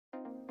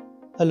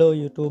Hello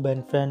YouTube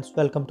and friends,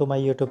 welcome to my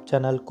YouTube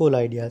channel Cool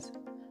Ideas.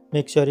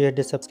 Make sure you hit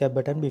the subscribe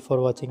button before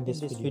watching this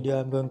video.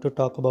 I'm going to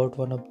talk about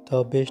one of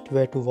the best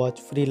way to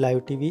watch free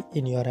live TV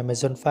in your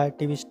Amazon Fire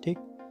TV stick.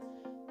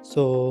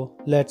 So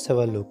let's have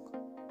a look.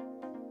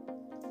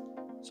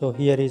 So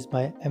here is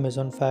my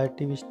Amazon Fire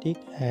TV stick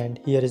and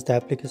here is the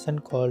application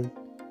called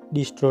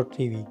Distro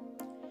TV.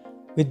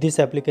 With this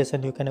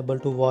application you can able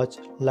to watch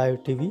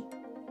live TV.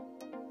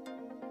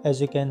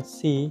 As you can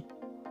see,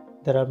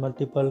 there are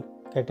multiple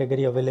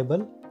category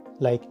available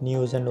like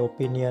news and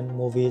opinion,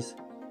 movies,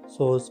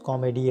 shows,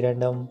 comedy,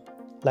 random,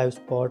 live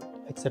sport,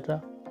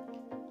 etc.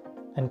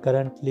 And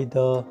currently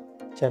the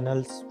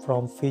channels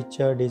from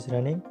featured is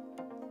running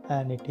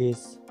and it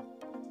is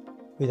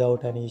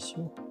without any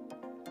issue.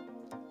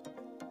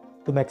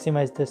 To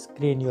maximize the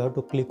screen you have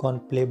to click on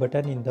play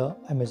button in the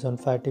Amazon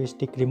Fire TV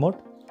stick remote,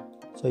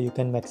 so you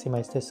can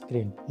maximize the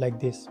screen like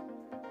this.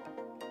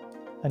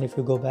 And if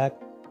you go back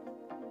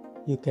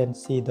you can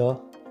see the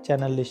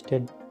channel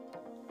listed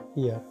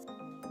here.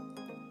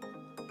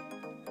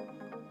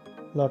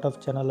 Lot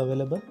of channel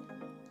available.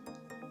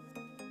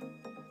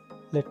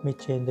 Let me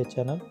change the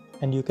channel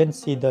and you can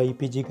see the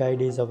EPG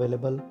guide is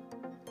available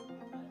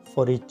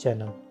for each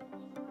channel.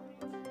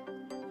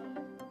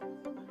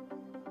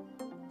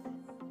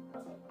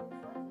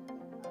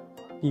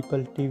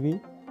 People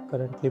TV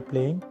currently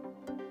playing.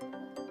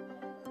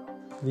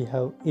 We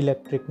have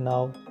Electric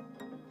Now.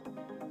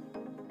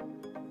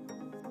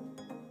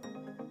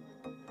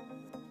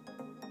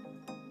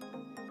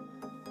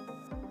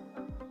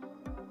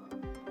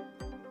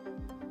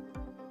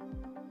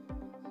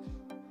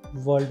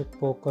 World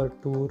Poker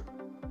Tour.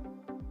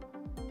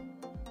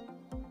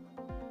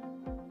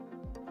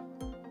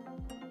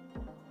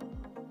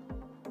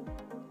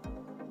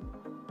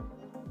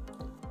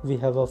 We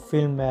have a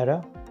Film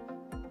Era.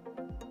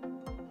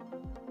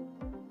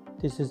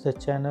 This is the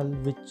channel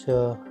which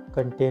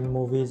contain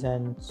movies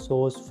and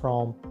shows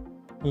from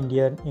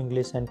Indian,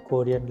 English and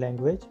Korean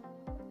language.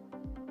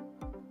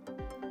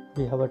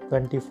 We have a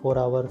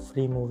 24-hour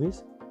free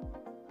movies.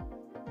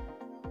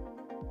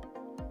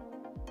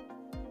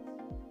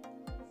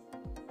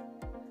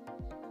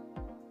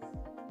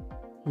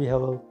 We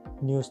have a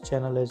news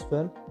channel as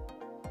well.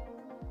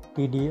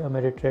 TD,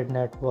 Ameritrade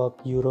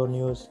Network,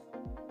 Euronews,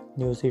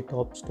 Newsy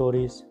Top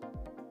Stories.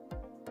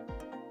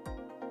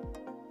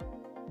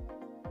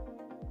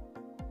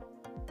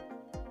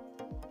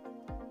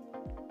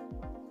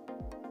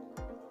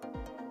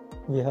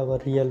 We have a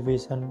Real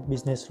Vision,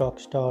 Business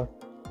Rockstar,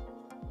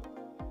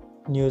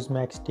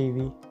 Newsmax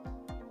TV.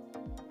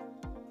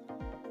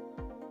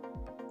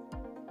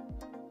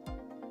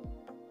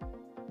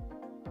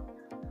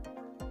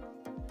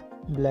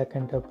 Black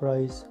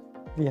Enterprise.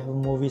 We have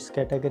movies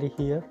category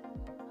here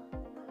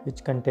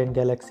which contain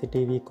Galaxy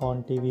TV,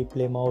 Con TV,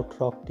 Playmount,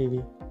 Rock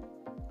TV,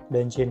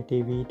 Dungeon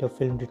TV, The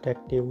Film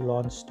Detective,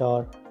 Launch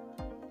Star,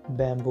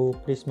 Bamboo,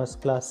 Christmas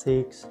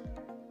Classics,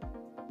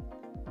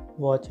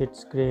 Watch It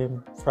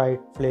Scream, Fright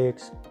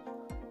Flakes,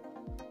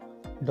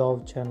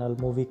 Dove Channel,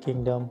 Movie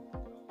Kingdom,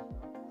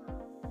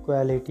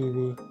 Quality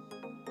TV.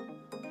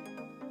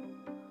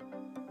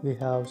 We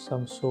have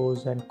some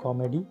shows and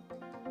comedy,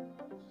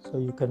 so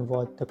you can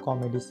watch the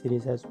comedy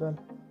series as well.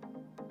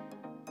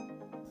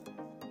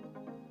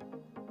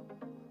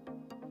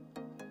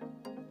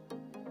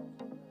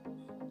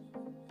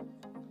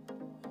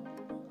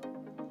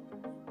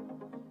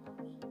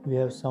 We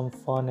have some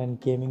fun and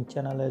gaming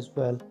channel as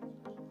well.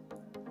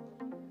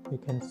 You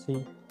can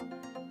see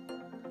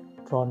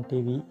Tron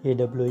TV,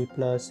 AWE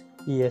Plus,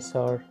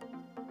 ESR.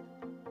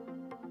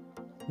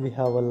 We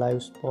have a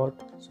live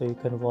sport, so you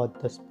can watch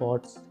the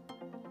sports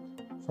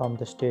from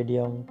the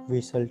stadium,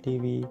 Whistle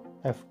TV,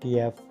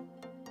 FTF.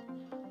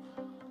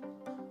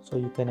 So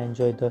you can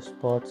enjoy the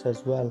sports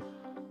as well.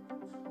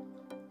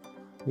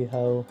 We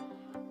have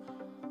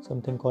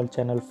something called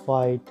Channel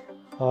Fight,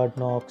 Hard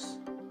Knocks,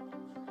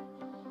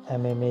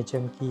 MMA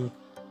Junkie.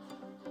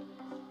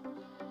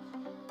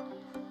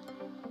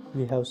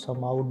 We have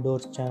some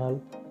outdoors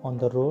channel on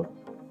the road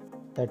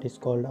that is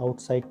called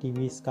Outside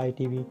TV, Sky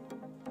TV,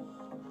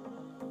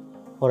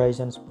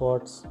 Horizon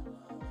Sports,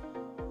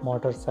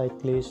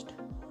 Motorcyclist.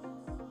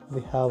 We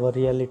have a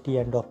reality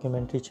and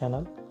documentary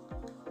channel,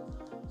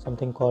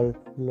 something called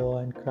Law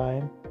and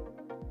Crime,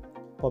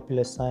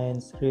 Popular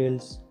Science,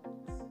 Reels,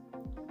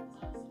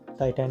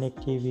 Titanic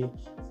TV,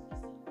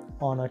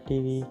 Honor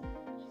TV.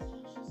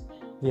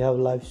 We have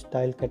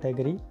lifestyle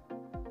category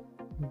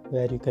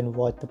where you can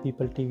watch the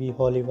People TV,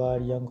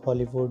 Hollywood, Young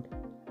Hollywood,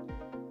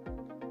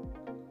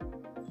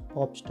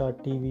 Popstar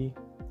TV,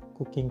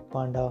 Cooking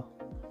Panda,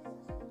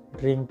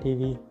 Drink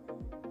TV.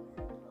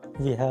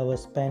 We have a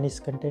Spanish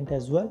content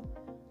as well,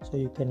 so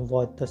you can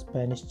watch the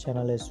Spanish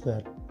channel as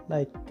well,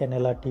 like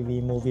Canela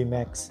TV, Movie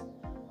Max,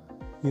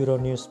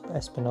 Euronews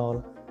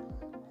Espanol.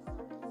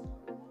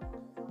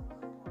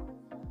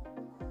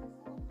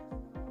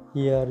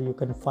 Here you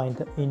can find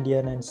the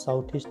Indian and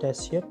Southeast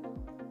Asian.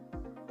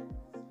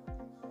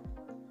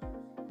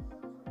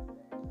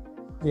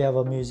 We have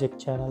a music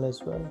channel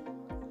as well.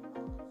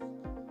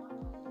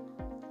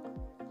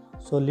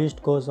 So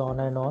list goes on,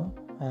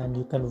 and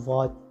you can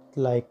watch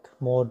like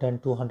more than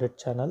 200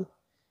 channel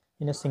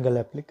in a single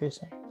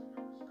application.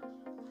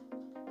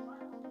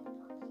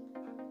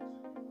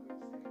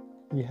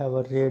 We have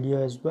a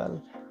radio as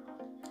well.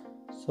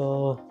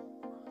 So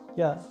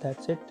yeah,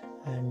 that's it.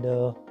 And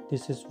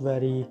this is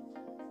very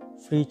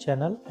free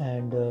channel,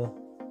 and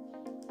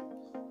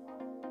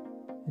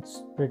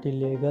it's pretty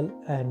legal,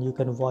 and you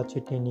can watch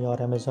it in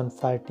your Amazon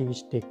Fire TV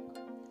stick.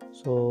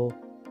 So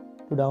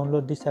to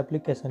download this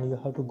application, you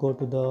have to go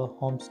to the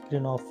home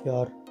screen of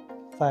your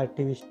Fire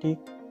TV stick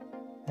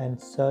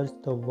and search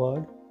the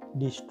word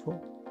distro.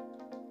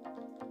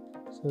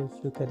 So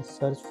if you can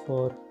search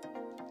for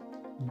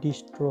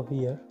distro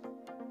here,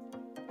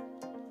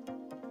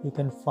 you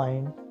can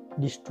find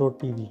Distro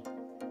TV.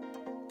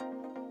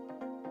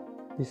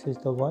 This is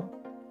the one.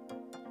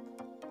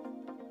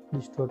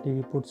 Distro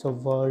TV puts a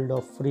world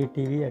of free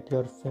TV at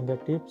your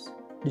fingertips.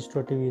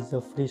 Distro TV is a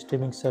free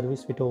streaming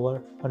service with over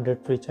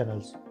 100 free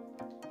channels.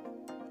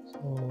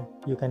 So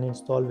you can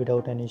install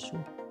without any issue.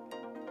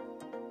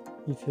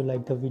 If you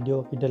like the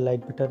video, hit the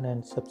like button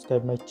and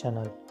subscribe my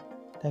channel.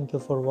 Thank you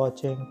for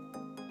watching.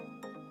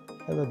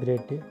 Have a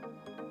great day.